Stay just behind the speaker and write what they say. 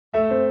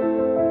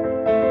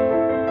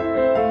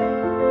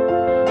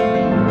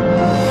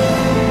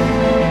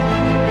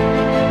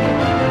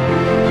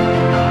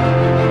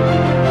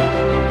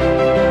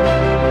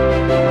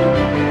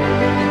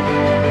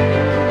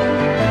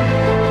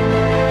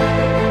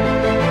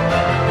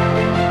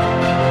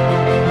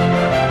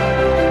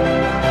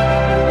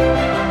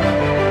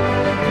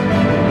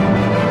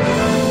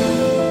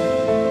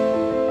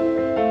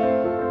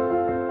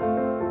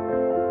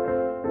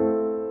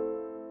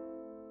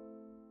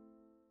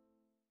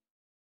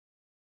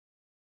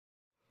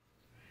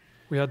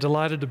We are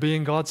delighted to be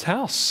in God's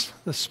house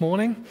this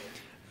morning,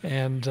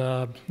 and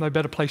no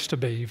better place to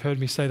be. You've heard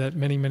me say that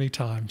many, many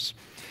times.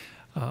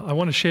 I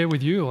want to share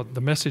with you the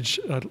message,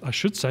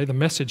 the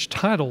message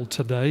title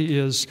today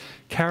is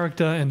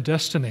Character and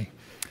Destiny.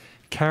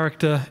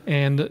 Character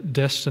and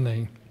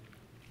Destiny.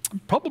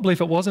 Probably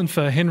if it wasn't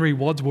for Henry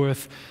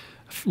Wadsworth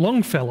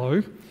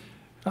Longfellow,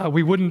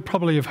 we wouldn't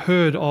probably have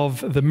heard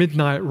of the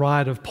Midnight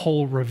Ride of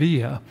Paul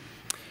Revere.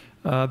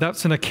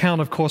 That's an account,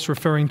 of course,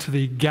 referring to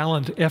the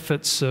gallant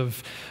efforts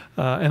of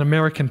an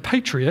American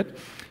patriot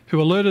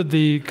who alerted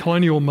the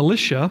colonial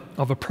militia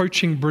of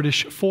approaching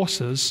British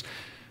forces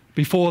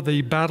before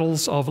the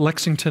battles of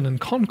Lexington and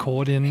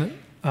Concord in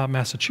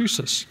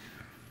Massachusetts.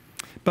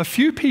 But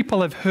few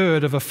people have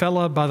heard of a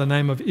fellow by the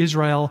name of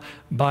Israel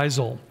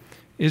Beisel.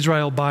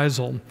 Israel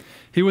Beisel.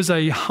 He was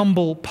a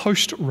humble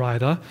post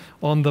rider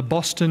on the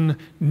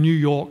Boston-New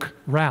York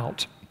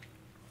route.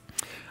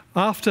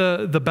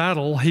 After the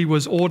battle, he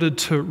was ordered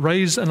to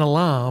raise an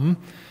alarm,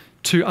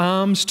 to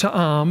arms,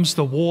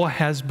 the war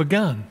has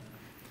begun.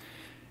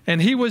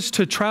 And he was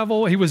to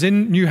travel, he was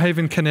in New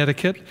Haven,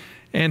 Connecticut,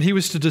 and he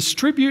was to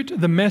distribute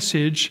the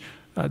message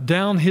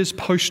down his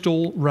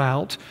postal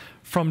route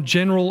from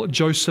General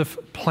Joseph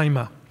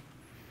Playmer.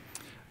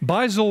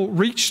 Beisel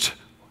reached,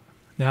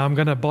 now I'm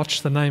going to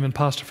botch the name and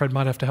Pastor Fred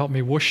might have to help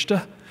me,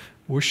 Worcester?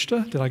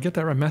 Did I get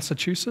that right?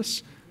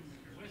 Massachusetts?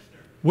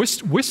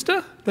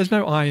 Worcester? There's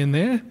no I in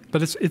there,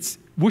 but it's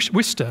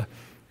Worcester.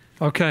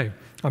 Okay.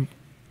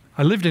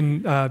 I lived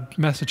in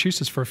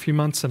Massachusetts for a few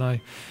months and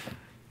I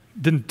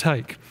didn't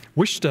take.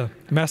 Worcester,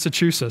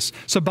 Massachusetts.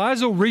 So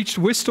Beisel reached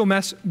Worcester,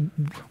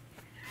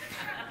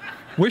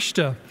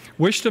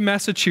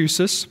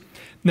 Massachusetts.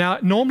 Now,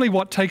 normally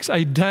what takes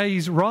a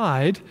day's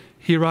ride,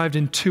 he arrived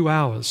in 2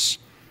 hours.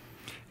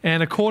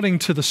 And according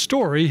to the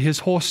story, his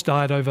horse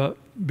died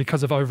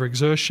because of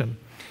overexertion.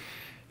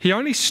 He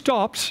only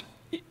stopped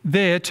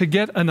there to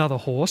get another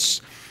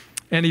horse,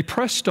 and he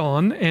pressed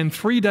on, and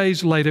 3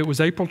 days later, it was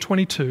April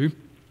 22,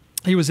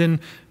 he was in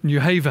New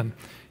Haven.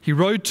 He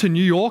rode to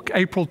New York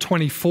April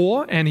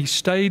 24, and he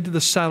stayed the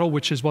saddle,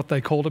 which is what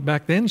they called it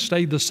back then,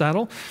 stayed the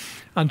saddle,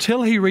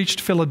 until he reached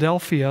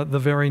Philadelphia the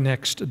very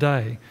next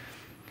day.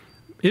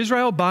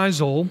 Israel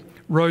Beisel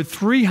rode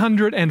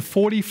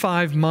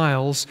 345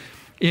 miles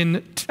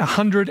in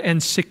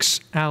 106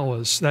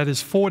 hours. That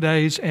is 4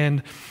 days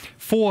and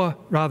 4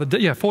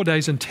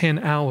 days and 10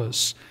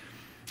 hours.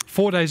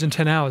 4 days and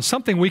 10 hours.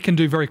 Something we can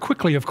do very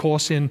quickly, of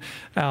course, in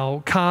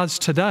our cars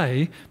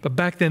today, but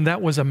back then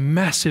that was a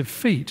massive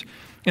feat.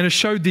 And it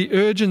showed the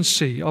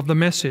urgency of the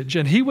message.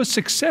 And he was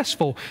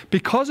successful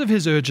because of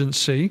his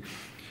urgency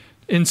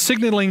in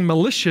signaling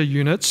militia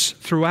units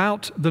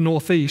throughout the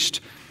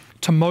Northeast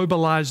to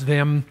mobilize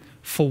them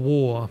for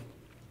war.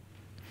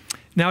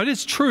 Now, it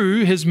is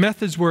true his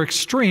methods were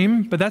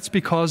extreme, but that's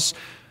because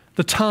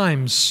the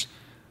times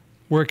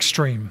were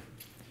extreme.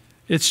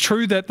 It's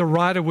true that the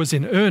writer was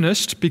in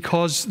earnest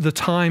because the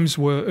times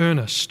were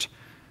earnest.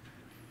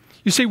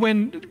 You see,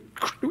 when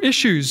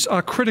issues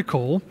are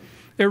critical,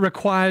 it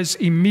requires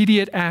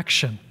immediate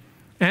action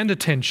and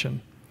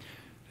attention.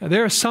 Now,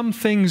 there are some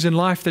things in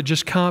life that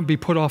just can't be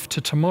put off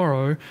to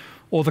tomorrow,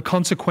 or the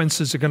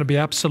consequences are going to be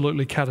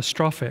absolutely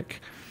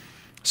catastrophic.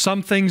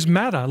 Some things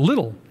matter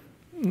little.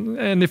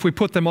 And if we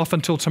put them off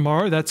until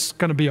tomorrow, that's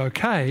going to be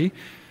okay.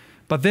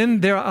 But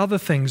then there are other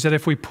things that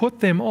if we put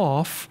them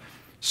off,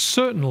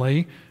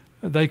 certainly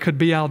they could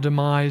be our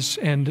demise,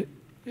 and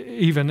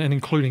even and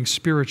including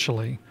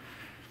spiritually.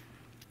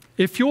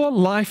 If your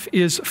life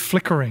is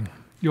flickering,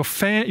 your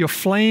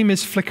flame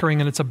is flickering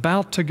and it's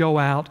about to go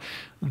out,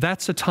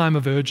 that's a time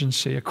of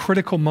urgency, a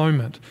critical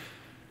moment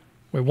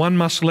where one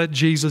must let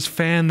Jesus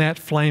fan that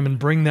flame and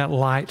bring that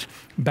light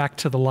back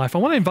to the life. I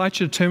want to invite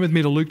you to turn with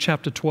me to Luke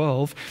chapter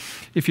 12,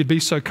 if you'd be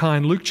so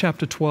kind. Luke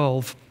chapter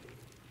 12.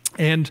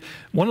 And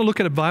I want to look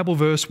at a Bible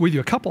verse with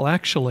you, a couple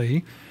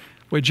actually,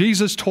 where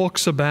Jesus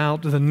talks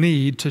about the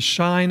need to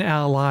shine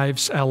our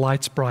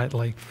lights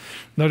brightly.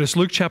 Notice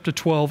Luke chapter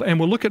 12, and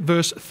we'll look at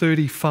verse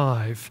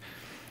 35.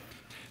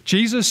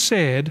 Jesus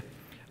said,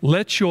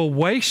 "Let your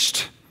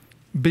waist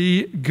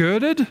be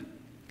girded,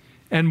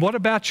 and what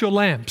about your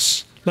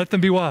lamps? Let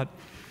them be what?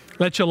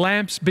 Let your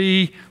lamps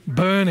be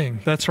burning."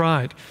 That's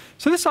right.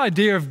 So this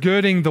idea of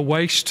girding the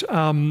waist,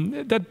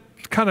 that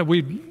kind of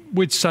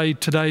we'd say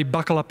today,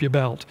 buckle up your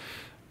belt.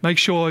 Make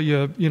sure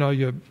your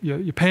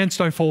pants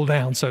don't fall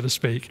down, so to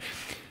speak.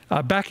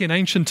 Back in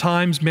ancient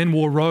times, men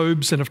wore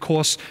robes, and of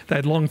course, they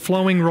had long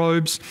flowing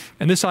robes.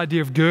 And this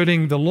idea of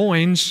girding the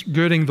loins,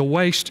 girding the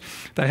waist,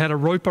 they had a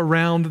rope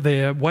around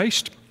their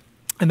waist,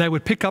 and they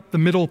would pick up the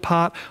middle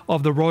part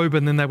of the robe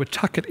and then they would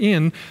tuck it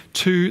in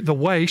to the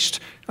waist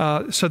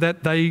so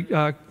that they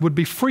would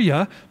be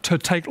freer to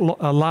take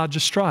larger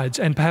strides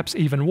and perhaps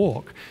even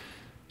walk.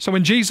 So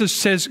when Jesus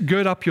says,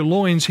 gird up your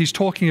loins, he's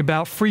talking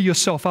about free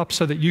yourself up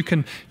so that you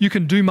can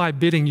do my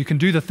bidding, you can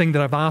do the thing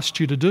that I've asked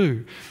you to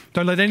do.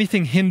 Don't let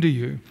anything hinder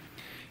you.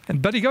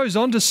 But he goes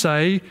on to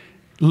say,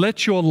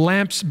 let your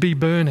lamps be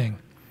burning.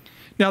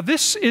 Now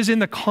this is in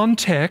the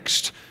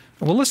context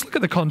Well, let's look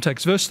at the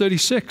context. Verse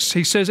 36,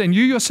 he says, "And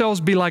you yourselves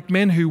be like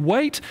men who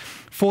wait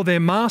for their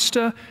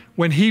master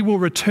when he will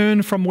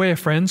return from" where,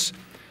 friends?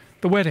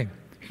 The wedding.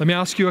 Let me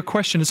ask you a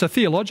question. It's a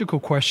theological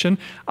question.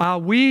 Are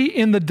we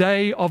in the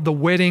day of the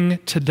wedding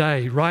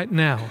today, right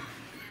now?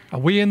 Are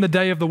we in the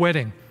day of the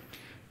wedding?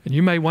 And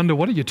you may wonder,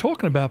 what are you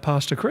talking about,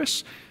 Pastor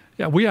Chris?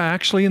 Yeah, we are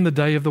actually in the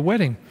day of the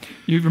wedding.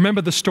 You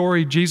remember the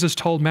story Jesus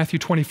told, Matthew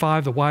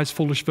 25, the wise,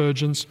 foolish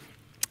virgins.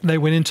 They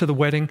went into the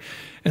wedding,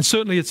 and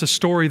certainly it's a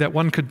story that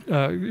we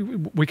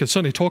could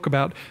certainly talk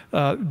about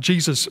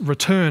Jesus'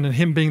 return and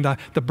him being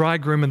the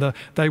bridegroom, and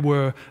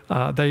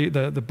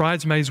the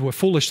bridesmaids were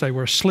foolish, they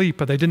were asleep,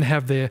 but they didn't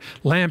have their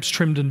lamps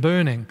trimmed and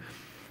burning.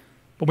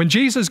 But when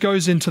Jesus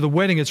goes into the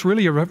wedding, it's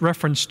really a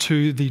reference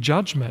to the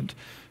judgment.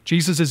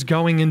 Jesus is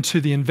going into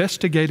the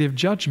investigative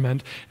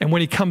judgment, and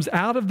when he comes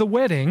out of the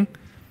wedding,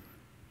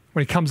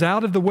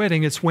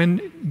 it's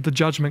when the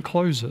judgment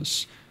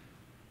closes,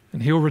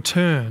 and he'll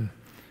return.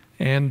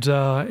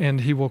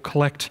 And he will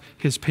collect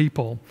his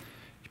people.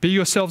 Be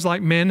yourselves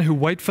like men who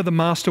wait for the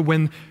master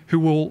when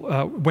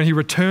he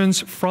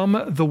returns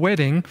from the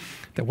wedding,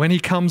 that when he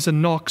comes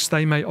and knocks,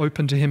 they may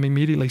open to him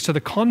immediately. So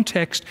the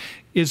context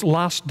is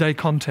last day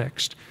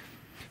context.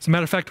 As a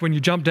matter of fact, when you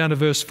jump down to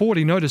verse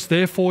 40, notice,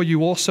 "Therefore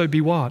you also be"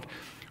 what?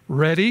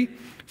 "Ready,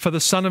 for the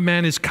Son of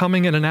Man is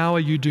coming in an hour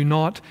you do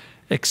not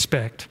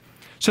expect."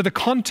 So the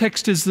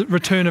context is the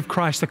return of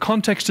Christ. The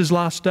context is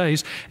last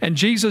days. And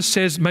Jesus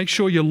says, make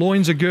sure your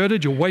loins are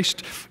girded, you're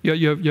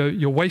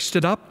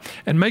wasted up,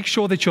 and make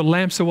sure that your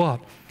lamps are what?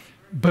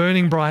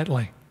 Burning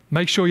brightly.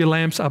 Make sure your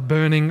lamps are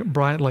burning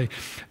brightly.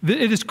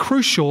 It is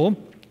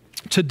crucial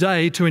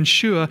today to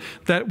ensure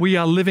that we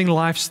are living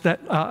lives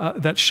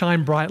that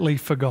shine brightly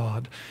for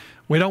God.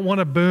 We don't want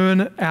to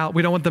burn out.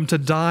 We don't want them to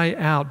die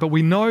out. But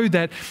we know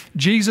that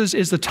Jesus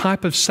is the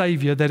type of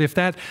Savior that if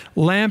that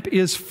lamp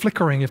is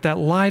flickering, if that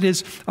light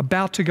is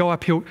about to go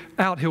up, he'll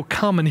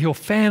come and he'll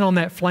fan on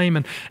that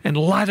flame and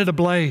light it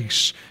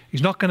ablaze.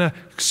 He's not going to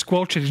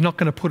squelch it. He's not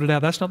going to put it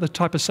out. That's not the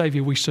type of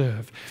Savior we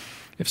serve.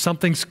 If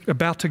something's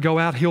about to go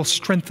out, he'll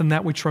strengthen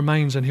that which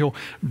remains and he'll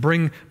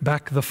bring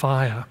back the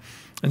fire.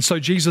 And so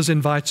Jesus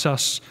invites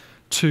us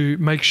to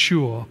make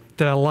sure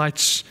that our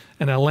lights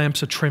and our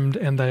lamps are trimmed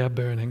and they are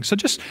burning. So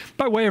just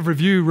by way of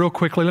review real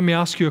quickly, let me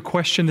ask you a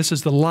question. This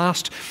is the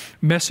last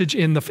message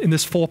in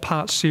this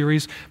 4-part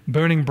series,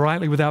 Burning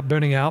Brightly Without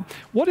Burning Out.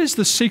 What is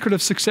the secret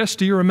of success?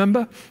 Do you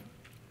remember?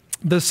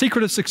 The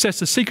secret of success,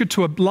 the secret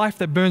to a life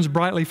that burns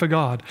brightly for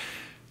God.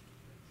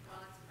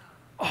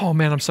 Oh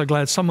man, I'm so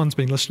glad someone's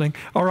been listening.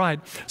 All right,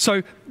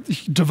 so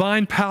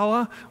divine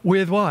power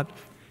with what?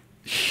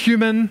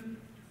 Human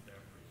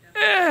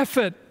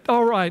effort.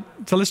 All right,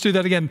 so let's do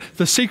that again.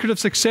 The secret of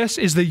success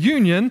is the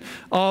union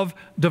of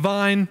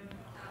divine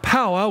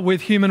power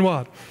with human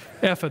what?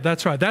 Effort.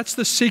 That's right. That's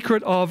the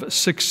secret of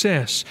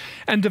success.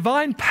 And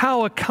divine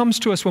power comes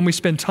to us when we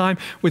spend time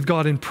with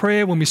God in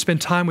prayer, when we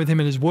spend time with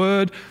him in his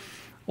word.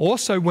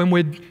 Also when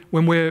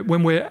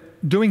we're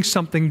doing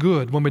something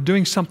good, when we're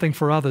doing something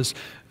for others,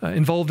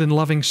 involved in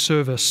loving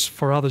service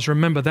for others.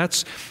 Remember,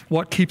 that's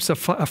what keeps a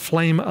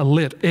flame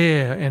lit,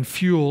 air and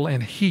fuel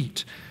and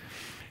heat.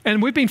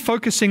 And we've been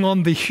focusing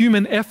on the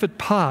human effort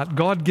part.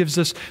 God gives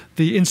us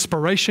the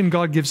inspiration.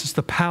 God gives us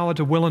the power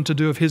to will and to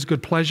do of his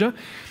good pleasure.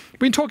 We've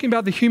been talking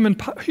about the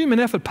human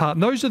effort part.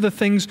 And those are the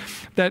things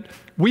that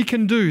we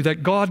can do,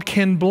 that God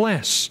can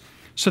bless,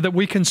 so that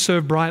we can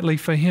serve brightly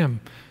for him.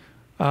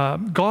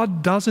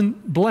 God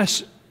doesn't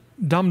bless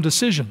dumb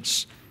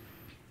decisions.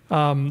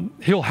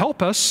 He'll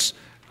help us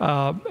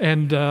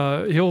and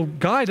he'll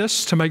guide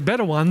us to make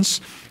better ones,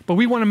 but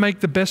we want to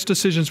make the best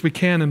decisions we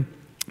can and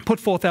put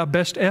forth our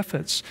best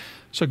efforts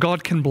so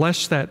God can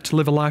bless that to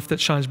live a life that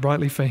shines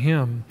brightly for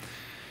him.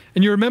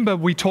 And you remember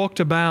we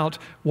talked about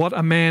what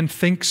a man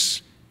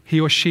thinks he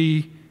or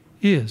she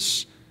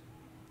is,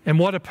 and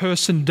what a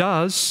person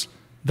does,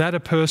 that a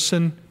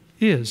person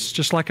is,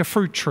 just like a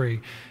fruit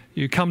tree.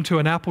 You come to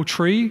an apple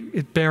tree,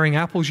 it's bearing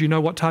apples, you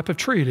know what type of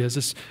tree it is.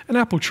 It's an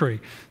apple tree.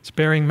 It's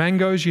bearing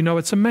mangoes, you know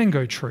it's a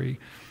mango tree.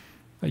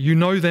 You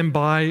know them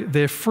by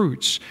their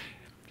fruits.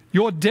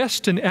 Our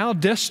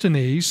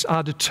destinies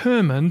are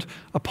determined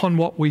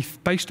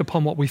based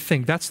upon what we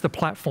think. That's the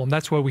platform.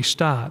 That's where we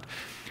start.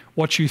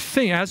 What you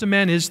think as a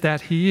man is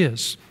that he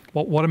is.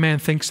 What a man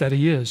thinks that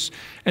he is.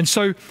 And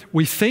so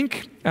we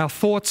think, our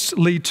thoughts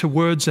lead to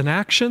words and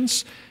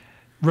actions.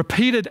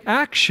 Repeated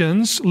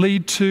actions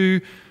lead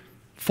to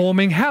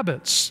forming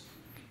habits.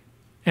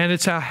 And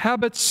it's our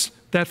habits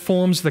that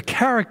forms the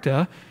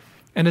character,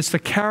 and it's the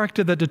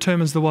character that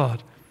determines the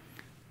what?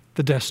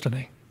 The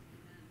destiny.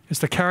 It's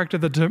the character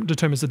that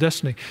determines the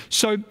destiny.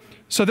 So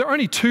there are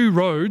only two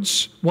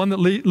roads, one that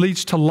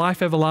leads to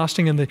life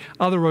everlasting and the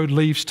other road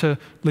leads to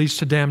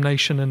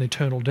damnation and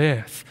eternal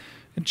death.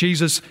 And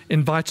Jesus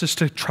invites us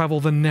to travel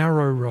the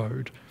narrow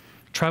road.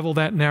 Travel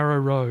that narrow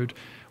road.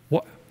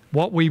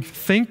 What we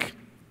think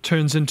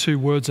turns into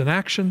words and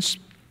actions.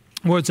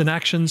 Words and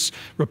actions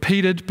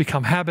repeated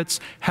become habits.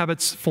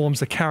 Habits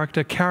forms the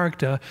character.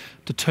 Character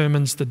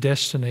determines the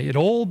destiny. It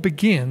all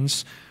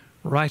begins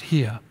right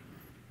here.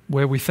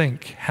 where we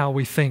think, how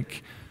we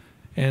think.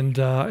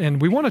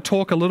 And we want to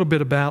talk a little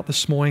bit about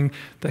this morning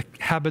the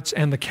habits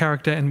and the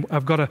character, and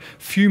I've got a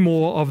few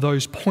more of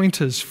those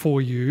pointers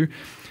for you.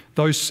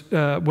 Those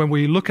when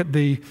we look at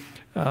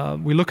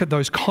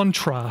those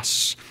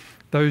contrasts,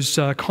 those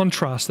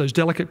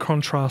delicate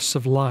contrasts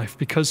of life,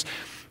 because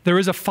there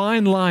is a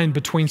fine line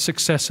between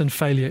success and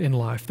failure in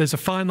life. There's a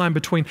fine line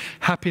between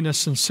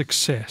happiness and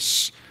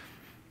success.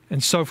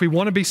 And so if we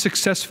want to be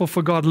successful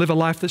for God, live a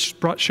life that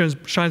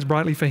shines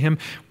brightly for Him,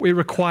 it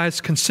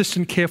requires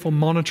consistent, careful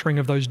monitoring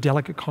of those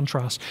delicate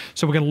contrasts.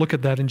 So we're going to look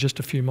at that in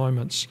just a few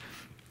moments.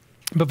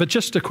 But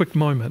just a quick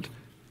moment.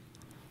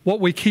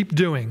 What we keep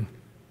doing,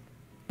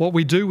 what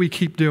we do, we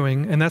keep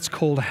doing, and that's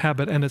called a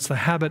habit, and it's the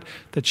habit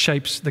that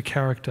shapes the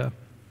character.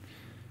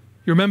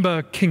 You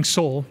remember King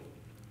Saul?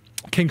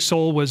 King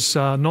Saul was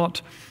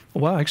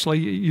well, actually,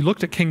 you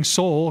looked at King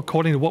Saul,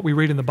 according to what we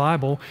read in the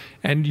Bible,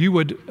 and you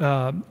would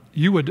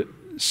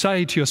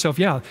say to yourself,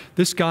 yeah,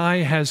 this guy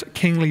has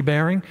kingly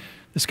bearing.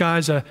 This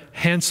guy's a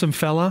handsome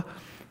fella.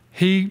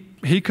 He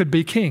could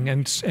be king.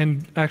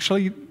 And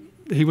actually,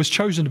 he was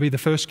chosen to be the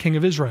first king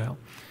of Israel.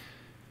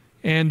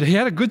 And he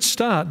had a good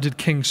start, did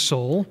King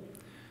Saul.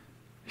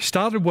 He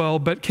started well,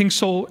 but King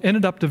Saul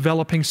ended up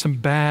developing some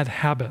bad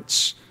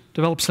habits.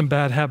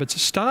 It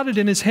started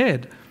in his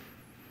head.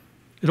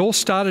 It all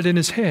started in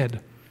his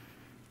head.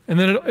 And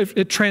then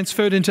it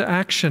transferred into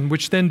action,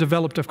 which then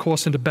developed, of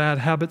course, into bad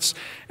habits.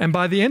 And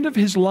by the end of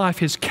his life,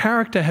 his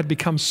character had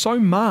become so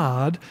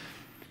marred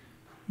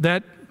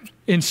that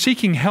in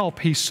seeking help,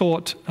 he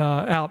sought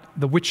out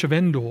the witch of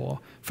Endor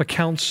for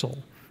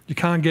counsel. You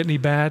can't get any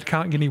bad,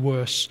 can't get any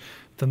worse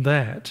than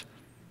that.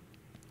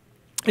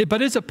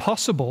 But is it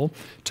possible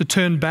to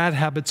turn bad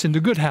habits into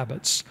good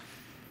habits?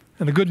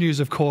 And the good news,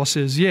 of course,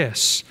 is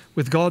yes.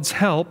 With God's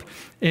help,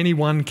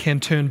 anyone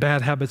can turn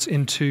bad habits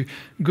into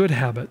good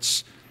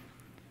habits.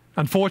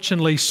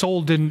 Unfortunately,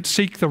 Saul didn't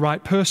seek the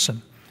right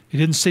person. He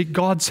didn't seek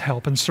God's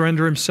help and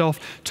surrender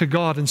himself to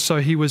God. And so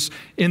he was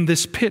in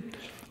this pit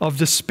of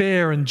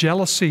despair and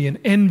jealousy and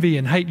envy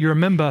and hate. You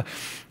remember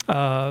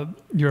Saul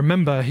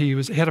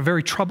had a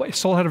very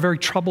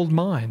troubled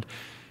mind.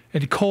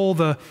 And he called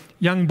the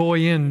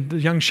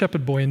young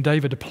shepherd boy in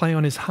David to play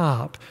on his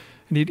harp.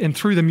 And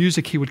through the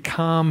music, he would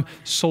calm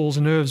Saul's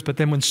nerves. But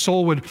then when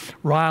Saul would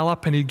rile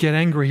up and he'd get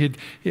angry,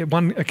 at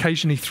one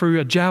occasion he threw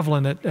a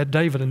javelin at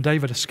David, and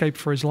David escaped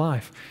for his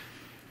life.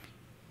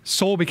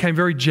 Saul became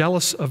very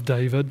jealous of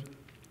David.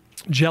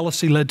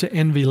 Jealousy led to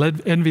envy.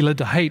 Envy led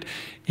to hate.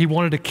 He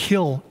wanted to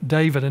kill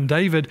David. And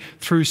David,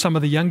 through some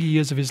of the younger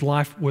years of his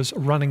life, was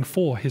running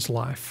for his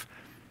life.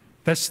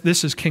 This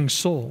is King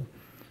Saul.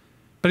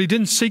 But he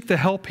didn't seek the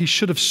help he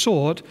should have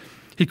sought.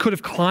 He could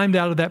have climbed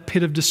out of that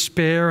pit of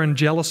despair and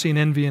jealousy and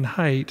envy and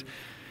hate.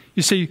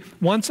 You see,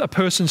 once a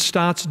person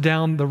starts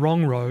down the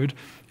wrong road,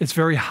 it's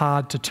very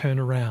hard to turn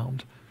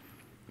around.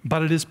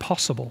 But it is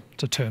possible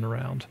to turn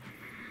around.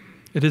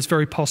 It is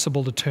very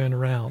possible to turn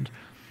around.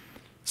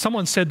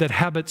 Someone said that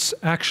habits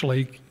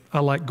actually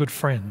are like good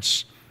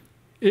friends.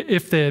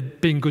 If they're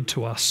being good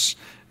to us,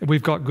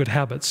 we've got good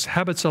habits.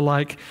 Habits are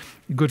like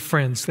good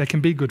friends. They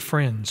can be good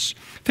friends.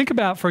 Think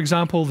about, for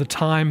example, the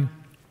time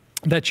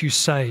that you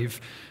save.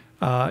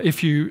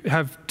 If you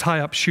have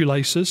tie-up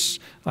shoelaces,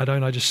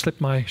 I just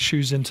slip my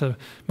feet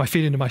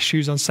into my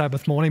shoes on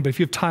Sabbath morning, but if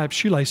you have tie-up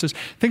shoelaces,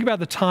 think about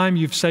the time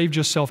you've saved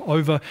yourself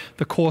over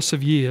the course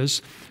of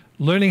years,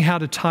 learning how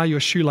to tie your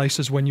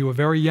shoelaces when you were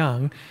very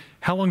young.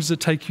 How long does it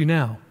take you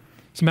now?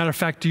 As a matter of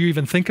fact, do you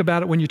even think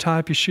about it when you tie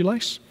up your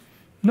shoelace?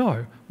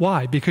 No.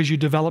 Why? Because you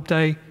developed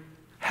a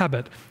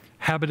habit.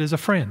 Habit is a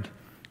friend.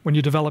 When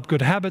you develop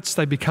good habits,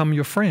 they become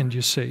your friend,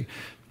 you see.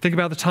 Think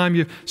about the time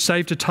you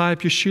saved to tie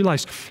up your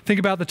shoelace. Think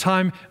about the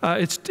time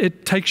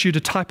it takes you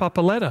to type up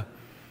a letter.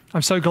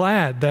 I'm so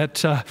glad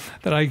that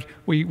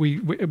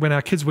when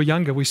our kids were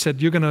younger, we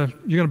said you're going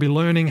to be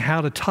learning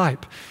how to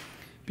type,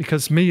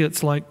 because me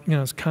it's like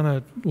it's kind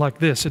of like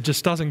this. It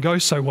just doesn't go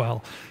so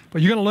well.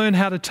 But you're going to learn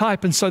how to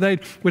type, and so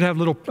we'd have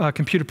little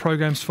computer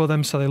programs for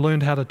them, so they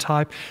learned how to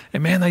type.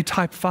 And man, they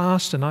type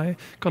fast, and I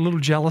got a little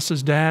jealous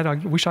as dad. I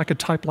wish I could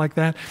type like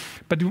that.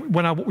 But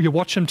when you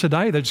watch them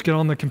today, they just get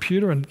on the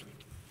computer and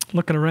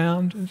looking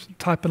around,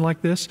 typing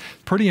like this.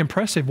 Pretty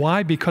impressive.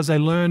 Why? Because they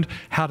learned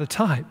how to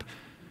type.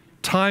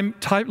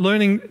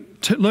 Learning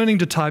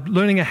to type,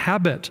 learning a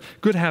habit,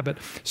 good habit,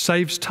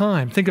 saves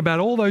time. Think about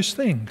all those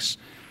things.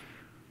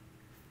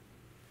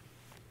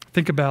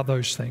 Think about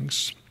those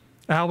things.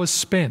 Hours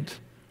spent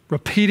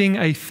repeating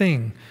a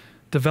thing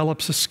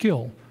develops a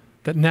skill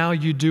that now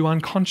you do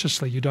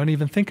unconsciously. You don't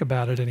even think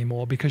about it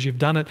anymore because you've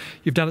done it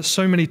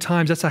so many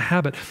times. That's a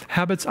habit.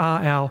 Habits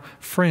are our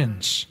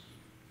friends.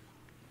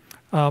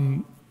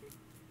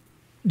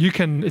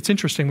 It's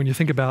interesting when you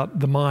think about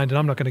the mind, and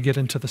I'm not going to get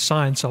into the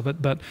science of it,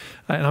 and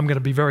I'm going to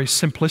be very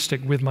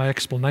simplistic with my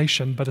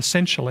explanation, but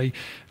essentially,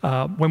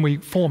 when we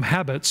form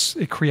habits,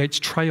 it creates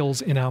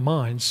trails in our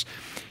minds.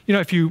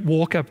 If you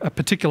walk a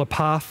particular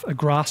path, a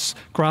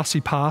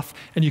grassy path,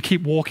 and you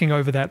keep walking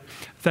over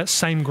that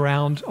same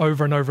ground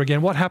over and over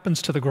again, what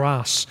happens to the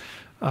grass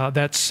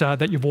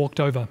that you've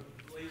walked over?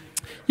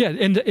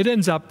 and it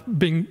ends up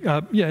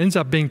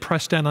being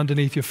pressed down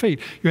underneath your feet.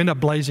 You end up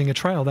blazing a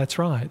trail, that's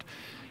right.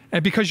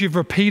 And because you've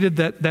repeated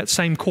that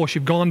same course,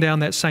 you've gone down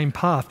that same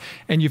path,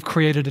 and you've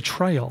created a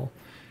trail.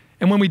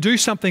 And when we do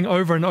something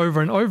over and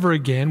over and over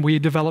again, we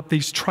develop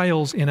these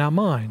trails in our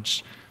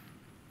minds.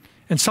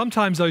 And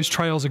sometimes those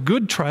trails are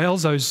good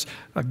trails,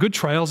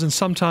 and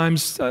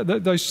sometimes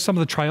some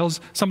of the trails,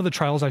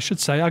 I should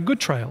say, are good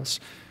trails.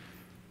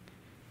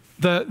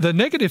 The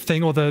negative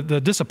thing, or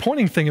the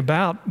disappointing thing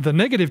about the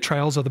negative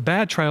trails, or the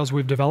bad trails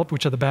we've developed,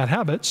 which are the bad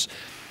habits,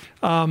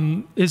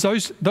 is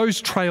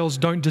those trails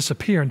don't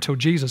disappear until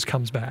Jesus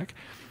comes back.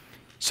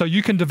 So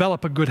you can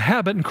develop a good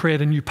habit and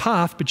create a new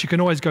path, but you can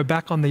always go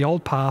back on the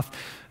old path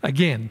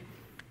again.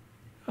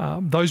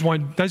 Those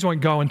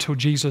won't go until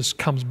Jesus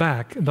comes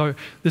back. Though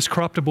this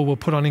corruptible will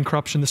put on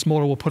incorruption, this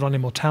mortal will put on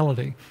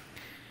immortality.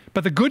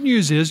 But the good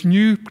news is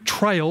new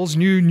trails,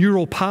 new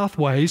neural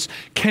pathways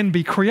can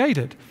be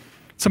created.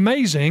 It's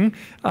amazing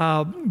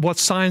what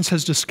science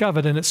has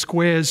discovered, and it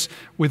squares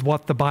with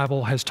what the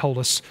Bible has told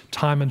us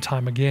time and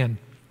time again.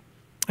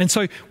 And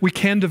so we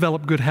can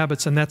develop good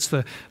habits, and that's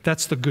the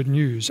good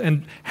news.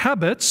 And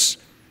habits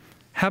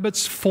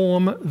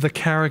form the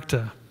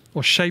character,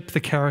 or shape the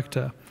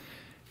character.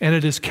 And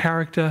it is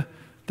character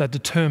that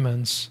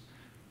determines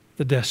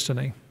the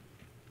destiny.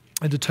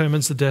 It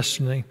determines the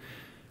destiny.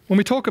 When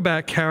we talk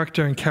about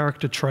character and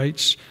character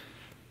traits,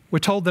 we're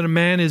told that a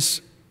man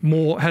has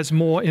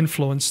more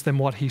influence than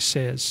what he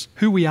says.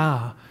 Who we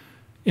are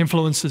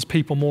influences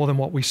people more than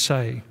what we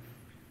say.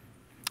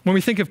 When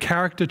we think of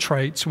character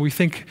traits,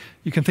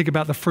 you can think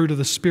about the fruit of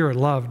the Spirit: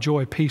 love,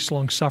 joy, peace,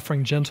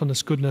 long-suffering,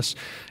 gentleness, goodness,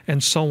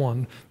 and so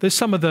on. There's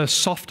some of the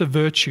softer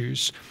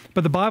virtues,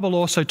 but the Bible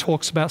also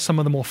talks about some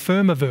of the more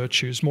firmer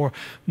virtues, more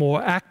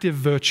active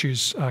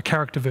virtues,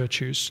 character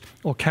virtues,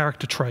 or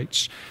character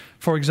traits.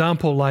 For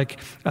example, like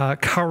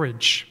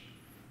courage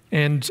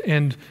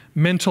and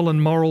mental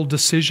and moral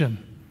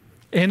decision,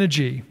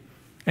 energy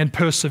and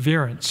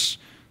perseverance.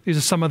 These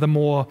are some of the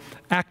more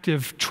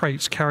active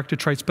traits, character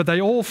traits, but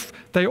they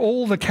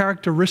all the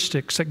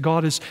characteristics that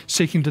God is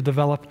seeking to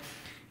develop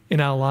in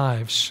our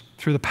lives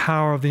through the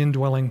power of the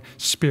indwelling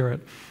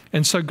Spirit.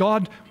 And so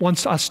God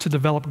wants us to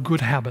develop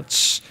good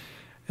habits,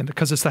 and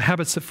because it's the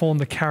habits that form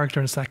the character,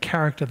 and it's that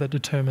character that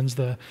determines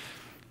the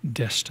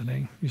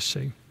destiny, you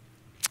see.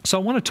 So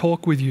I want to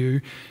talk with you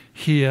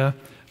here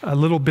a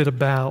little bit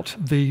about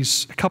a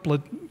couple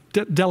of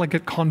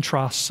delicate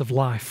contrasts of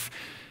life.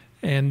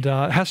 And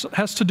it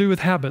has to do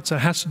with habits, it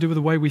has to do with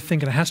the way we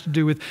think, and it has to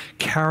do with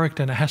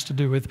character, and it has to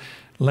do with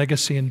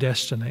legacy and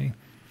destiny.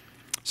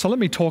 So let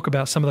me talk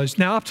about some of those.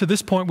 Now, up to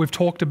this point, we've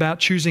talked about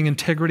choosing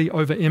integrity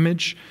over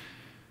image.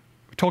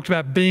 We talked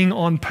about being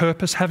on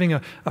purpose, having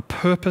a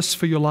purpose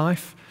for your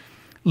life,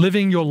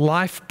 living your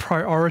life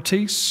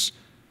priorities,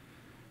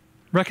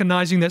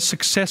 recognizing that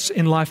success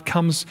in life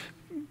comes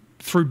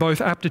through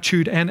both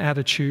aptitude and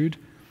attitude.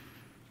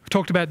 We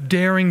talked about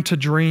daring to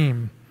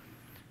dream.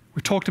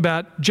 We talked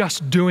about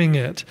just doing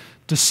it,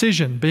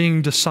 decision,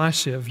 being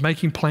decisive,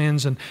 making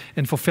plans and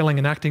fulfilling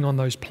and acting on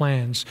those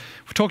plans.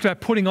 We talked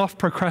about putting off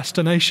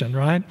procrastination,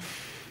 right?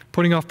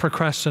 Putting off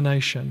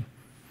procrastination.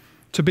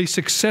 To be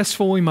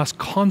successful, we must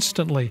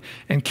constantly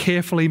and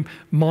carefully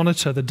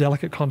monitor the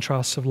delicate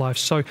contrasts of life.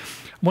 So I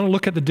want to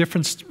look at the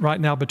difference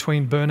right now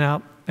between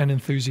burnout and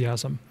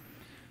enthusiasm.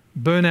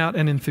 Burnout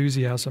and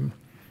enthusiasm.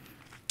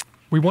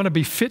 We want to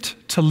be fit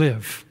to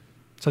live.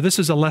 So this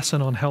is a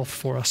lesson on health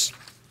for us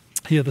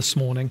here this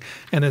morning,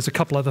 and there's a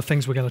couple other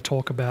things we're going to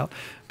talk about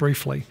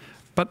briefly.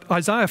 But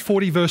Isaiah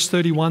 40 verse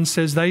 31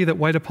 says, "They that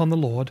wait upon the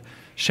Lord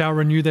shall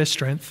renew their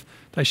strength.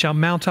 They shall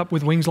mount up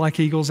with wings like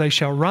eagles. They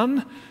shall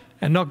run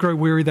and not grow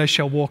weary. They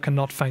shall walk and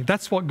not faint."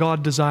 That's what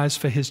God desires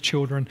for His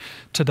children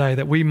today,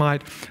 that we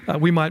might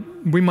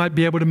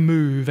be able to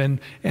move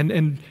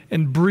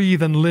and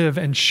breathe and live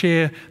and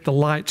share the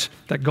light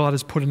that God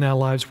has put in our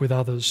lives with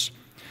others.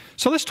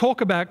 So let's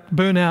talk about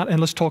burnout, and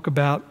let's talk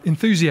about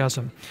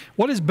enthusiasm.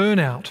 What is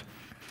burnout?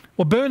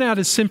 Well, burnout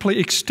is simply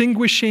the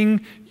extinguishing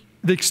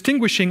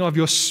of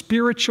your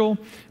spiritual,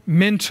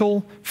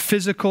 mental,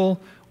 physical,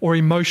 or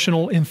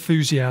emotional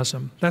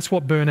enthusiasm. That's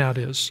what burnout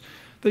is.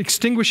 The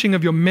extinguishing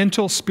of your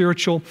mental,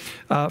 spiritual,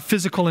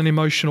 physical, and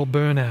emotional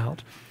burnout.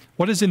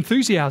 What is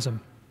enthusiasm?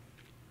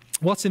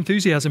 What's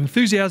enthusiasm?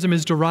 Enthusiasm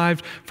is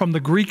derived from the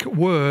Greek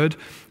word,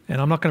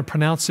 and I'm not going to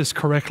pronounce this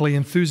correctly,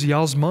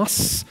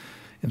 enthusiasmos,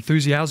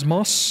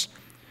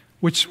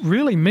 which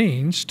really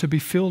means to be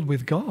filled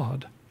with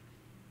God.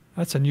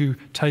 That's a new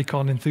take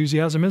on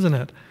enthusiasm, isn't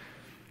it?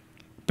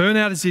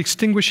 Burnout is the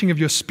extinguishing of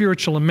your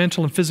spiritual and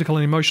mental and physical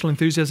and emotional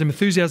enthusiasm.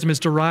 Enthusiasm is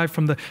derived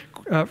from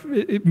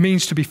it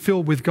means to be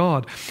filled with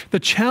God. The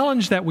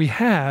challenge that we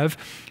have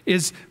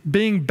is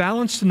being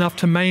balanced enough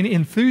to maintain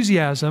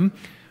enthusiasm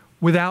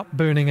without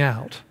burning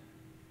out.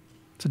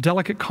 It's a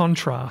delicate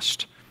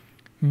contrast.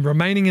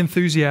 Remaining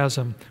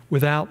enthusiasm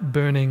without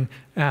burning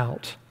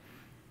out.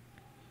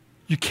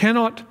 You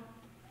cannot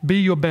be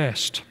your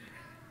best.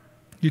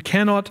 You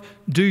cannot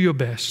do your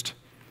best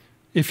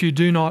if you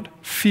do not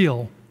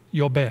feel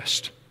your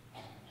best.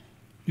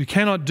 You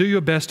cannot do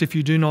your best if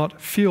you do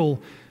not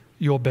feel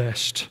your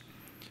best.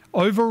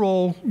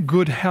 Overall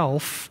good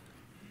health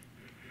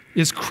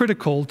is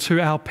critical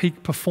to our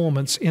peak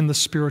performance in the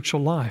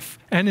spiritual life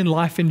and in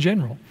life in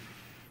general.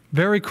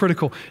 Very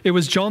critical. It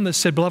was John that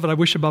said, "Beloved, I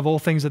wish above all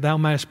things that thou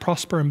mayest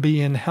prosper and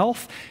be in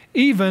health,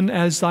 even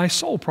as thy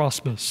soul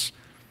prospers."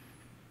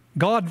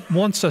 God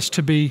wants us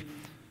to be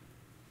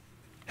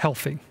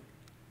healthy.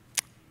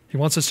 He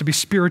wants us to be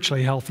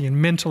spiritually healthy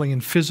and mentally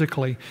and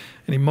physically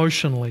and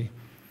emotionally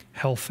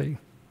healthy.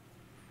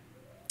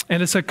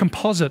 And it's a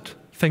composite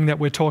thing that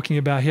we're talking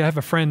about here. I have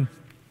a friend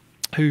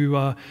who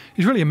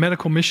is really a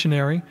medical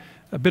missionary,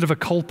 a bit of a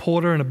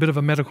colporteur and a bit of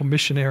a medical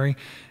missionary.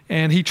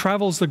 And he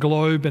travels the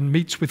globe and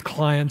meets with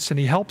clients, and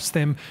he helps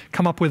them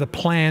come up with a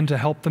plan to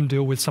help them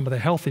deal with some of their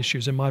health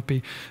issues. It might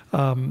be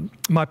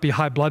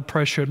high blood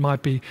pressure, it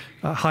might be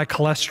high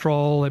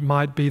cholesterol, it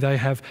might be they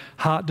have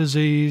heart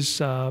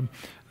disease,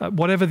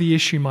 whatever the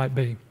issue might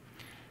be.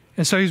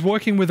 And so he's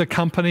working with a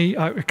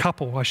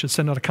couple, I should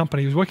say, not a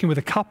company. He was working with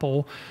a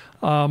couple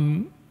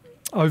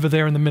over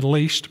there in the Middle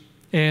East,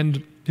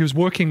 and he was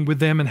working with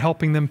them and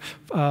helping them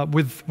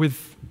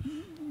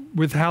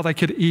with how they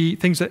could eat,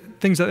 things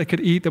that they could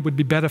eat that would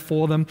be better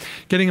for them,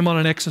 getting them on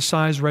an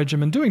exercise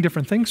regimen, doing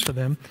different things for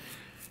them.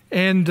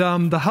 And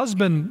the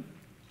husband,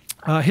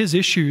 his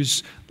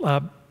issues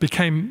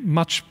became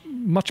much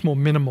more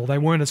minimal. They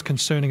weren't as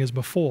concerning as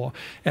before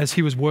as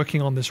he was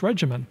working on this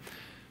regimen.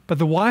 But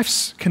the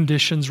wife's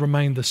conditions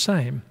remained the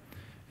same.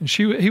 And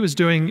she was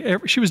doing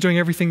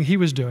everything he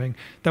was doing.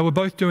 They were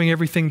both doing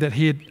everything that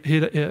he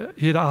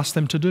had asked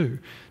them to do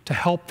to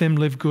help them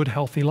live good,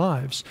 healthy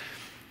lives.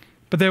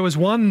 But there was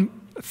one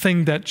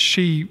thing that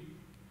she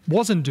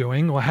wasn't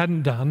doing or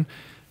hadn't done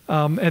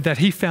that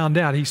he found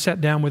out. He sat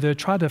down with her,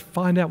 tried to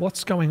find out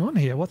what's going on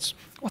here, what's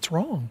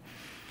wrong,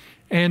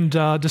 and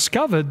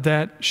discovered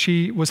that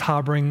she was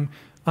harboring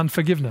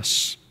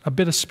unforgiveness, a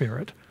bitter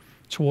spirit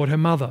toward her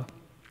mother.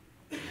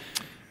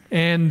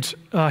 And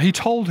he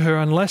told her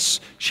unless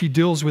she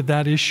deals with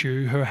that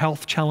issue, her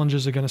health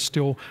challenges are going to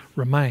still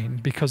remain,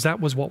 because that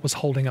was what was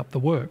holding up the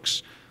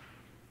works.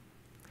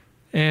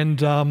 And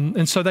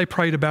so they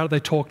prayed about it, they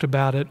talked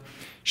about it.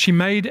 She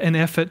made an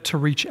effort to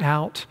reach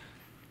out,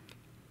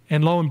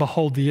 and lo and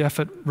behold, the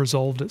effort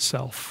resolved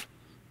itself.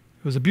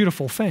 It was a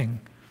beautiful thing.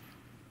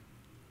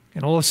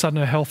 And all of a sudden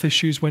her health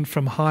issues went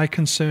from high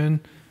concern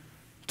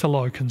to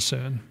low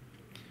concern.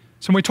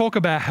 So when we talk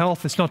about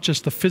health, it's not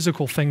just the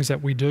physical things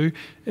that we do.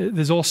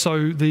 There's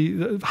also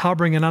the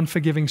harboring an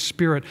unforgiving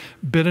spirit,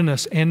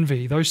 bitterness,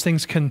 envy. Those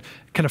things can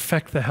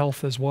affect the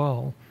health as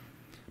well.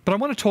 But I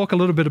want to talk a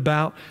little bit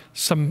about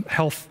some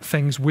health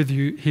things with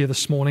you here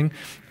this morning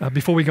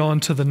before we go on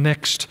to the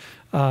next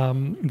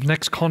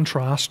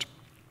contrast.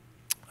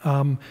 I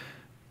want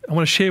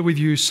to share with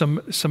you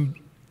some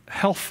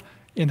health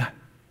in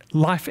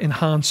life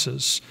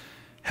enhancers,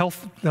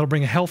 health that'll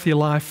bring a healthier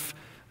life.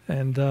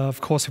 And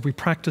of course, if we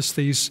practice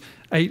these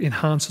 8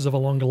 enhancers of a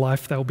longer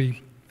life,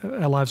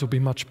 our lives will be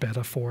much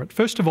better for it.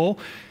 First of all,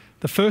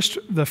 the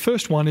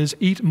first one is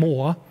eat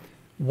more,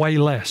 weigh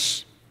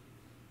less.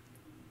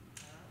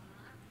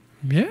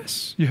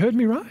 Yes, you heard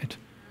me right.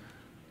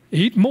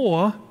 Eat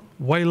more,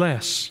 weigh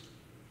less.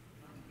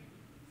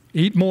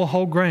 Eat more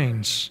whole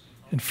grains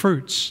and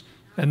fruits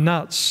and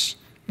nuts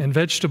and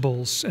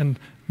vegetables, and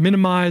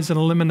minimize and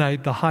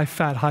eliminate the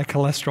high-fat,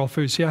 high-cholesterol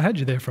foods. See, I had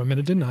you there for a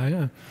minute, didn't I?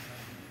 Yeah.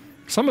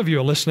 Some of you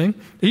are listening.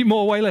 Eat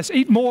more, weigh less.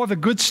 Eat more of the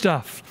good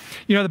stuff.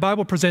 You know, the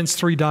Bible presents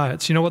 3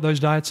 diets. You know what those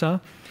diets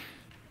are?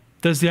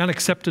 There's the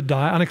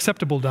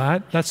unacceptable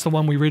diet. That's the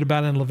one we read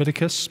about in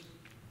Leviticus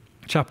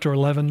chapter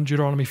 11,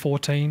 Deuteronomy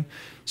 14.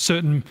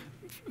 Certain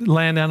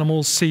land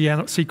animals,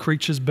 sea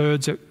creatures,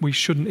 birds that we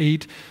shouldn't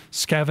eat,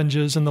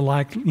 scavengers and the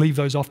like, leave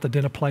those off the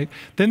dinner plate.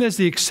 Then there's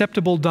the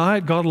acceptable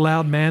diet. God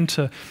allowed man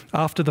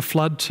after the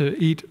flood, to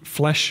eat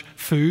flesh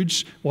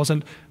foods.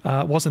 Wasn't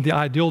the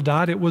ideal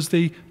diet. It was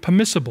the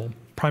permissible,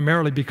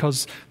 primarily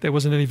because there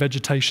wasn't any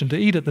vegetation to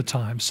eat at the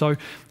time. So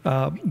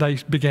they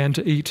began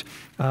to eat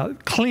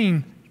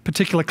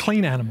particular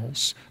clean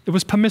animals. It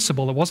was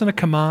permissible. It wasn't a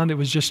command. It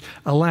was just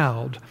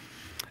allowed.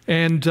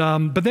 And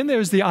but then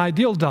there's the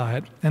ideal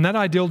diet, and that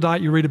ideal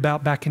diet you read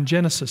about back in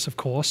Genesis, of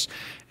course,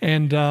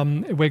 and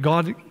where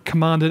God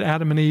commanded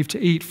Adam and Eve to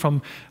eat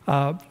from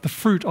the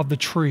fruit of the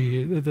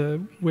tree,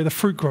 where the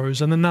fruit grows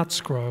and the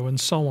nuts grow and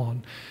so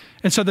on.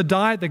 And so the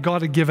diet that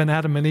God had given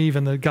Adam and Eve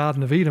in the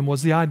Garden of Eden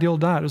was the ideal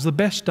diet. It was the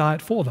best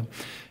diet for them.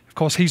 Of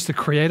course, He's the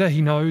Creator.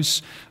 He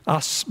knows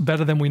us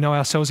better than we know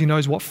ourselves. He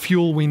knows what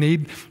fuel we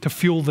need to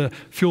fuel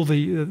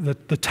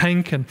the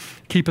tank and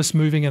keep us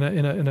moving in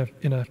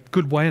a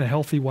good way, in a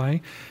healthy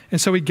way.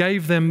 And so He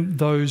gave them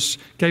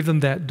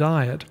that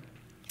diet.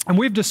 And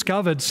we've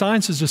discovered,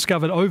 science has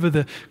discovered over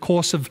the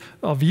course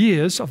of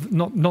years,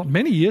 not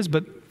many years,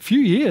 but few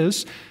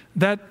years,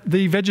 that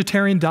the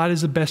vegetarian diet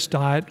is the best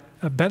diet,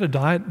 a better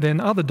diet than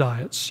other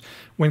diets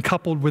when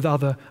coupled with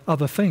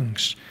other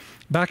things.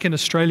 Back in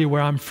Australia,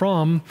 where I'm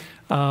from,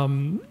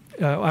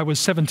 I was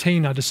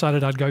 17, I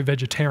decided I'd go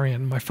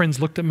vegetarian. My friends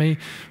looked at me,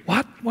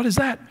 what? What is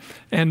that?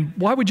 And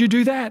why would you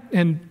do that?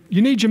 And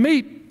you need your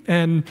meat.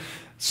 And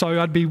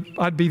so I'd be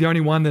the only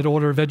one that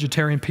ordered a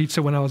vegetarian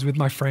pizza when I was with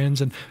my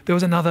friends. And there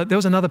was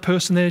another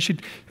person there.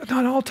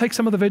 No, I'll take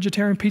some of the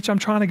vegetarian pizza. I'm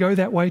trying to go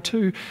that way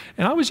too.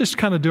 And I was just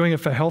kind of doing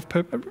it for health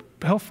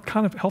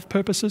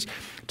purposes.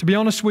 To be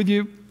honest with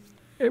you,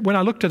 when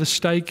I looked at a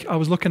steak, I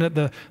was looking at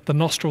the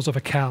nostrils of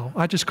a cow.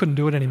 I just couldn't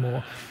do it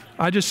anymore.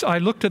 I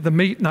looked at the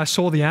meat and I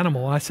saw the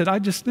animal. I said,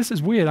 this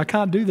is weird. I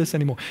can't do this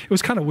anymore. It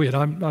was kind of weird.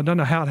 I don't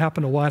know how it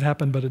happened or why it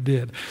happened, but it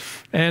did.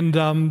 And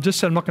just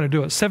said, I'm not going to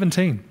do it.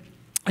 17.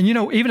 And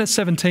even at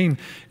 17,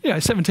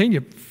 17,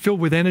 you're filled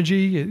with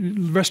energy,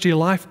 the rest of your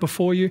life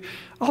before you.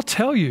 I'll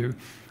tell you,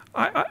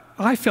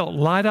 I felt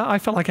lighter. I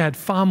felt like I had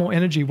far more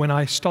energy when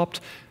I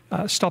stopped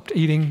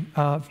eating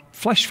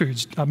flesh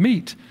foods,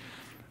 meat.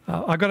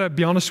 I got to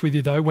be honest with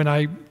you, though, when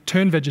I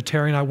turned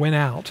vegetarian, I went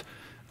out.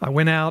 I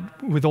went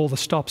out with all the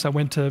stops. I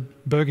went to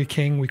Burger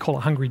King. We call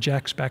it Hungry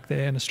Jack's back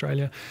there in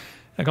Australia.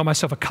 I got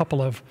myself a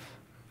couple of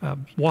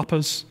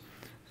Whoppers.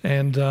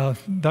 And I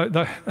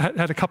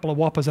had a couple of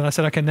Whoppers, and I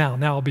said, okay, now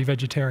I'll be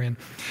vegetarian.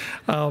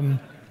 But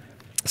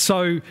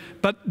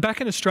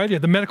back in Australia,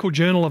 the Medical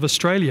Journal of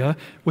Australia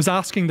was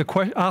asked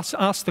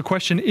the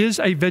question, is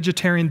a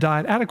vegetarian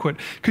diet adequate?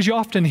 Because you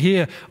often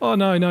hear, oh,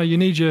 no, you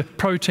need your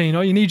protein,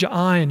 oh, you need your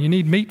iron, you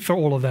need meat for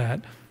all of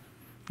that.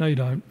 No, you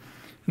don't.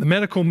 The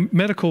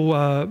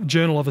Medical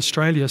Journal of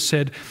Australia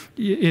said,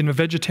 in a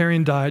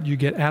vegetarian diet, you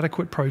get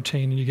adequate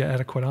protein and you get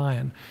adequate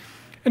iron.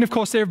 And of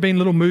course, there have been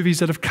little movies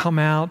that have come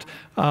out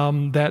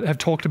that have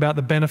talked about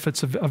the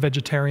benefits of a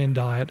vegetarian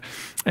diet,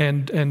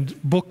 and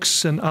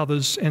books and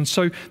others. And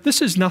so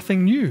this is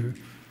nothing new.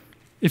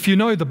 If you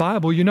know the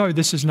Bible, you know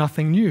this is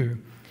nothing new.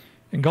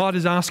 And God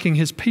is asking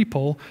his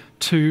people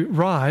to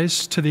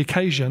rise to the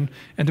occasion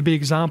and to be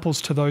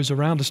examples to those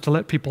around us, to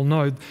let people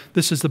know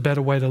this is the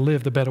better way to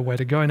live, the better way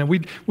to go. Now,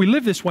 we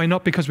live this way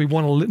not because we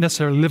want to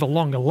necessarily live a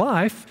longer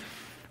life.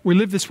 We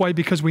live this way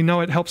because we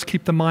know it helps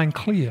keep the mind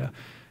clear.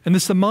 And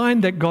it's the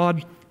mind that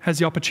God has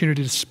the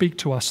opportunity to speak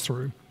to us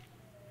through.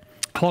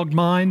 Clogged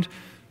mind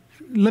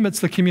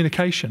limits the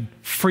communication.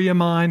 Freer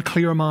mind,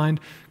 clearer mind,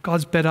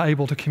 God's better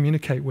able to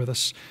communicate with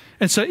us.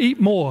 And so eat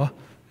more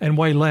and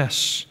weigh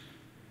less.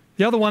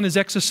 The other one is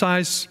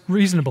exercise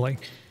reasonably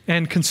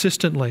and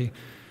consistently.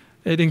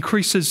 It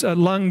increases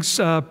lungs,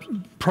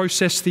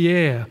 process the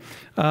air.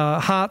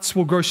 Hearts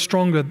will grow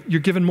stronger. You're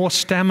given more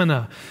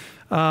stamina.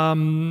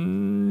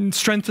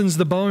 Strengthens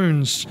the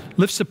bones,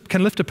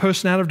 can lift a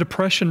person out of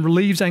depression,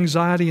 relieves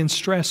anxiety and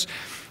stress.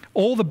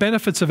 All the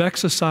benefits of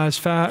exercise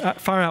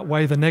far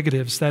outweigh the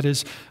negatives, that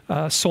is,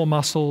 sore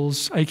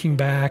muscles, aching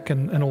back,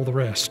 and all the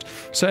rest.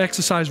 So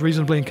exercise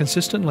reasonably and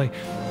consistently.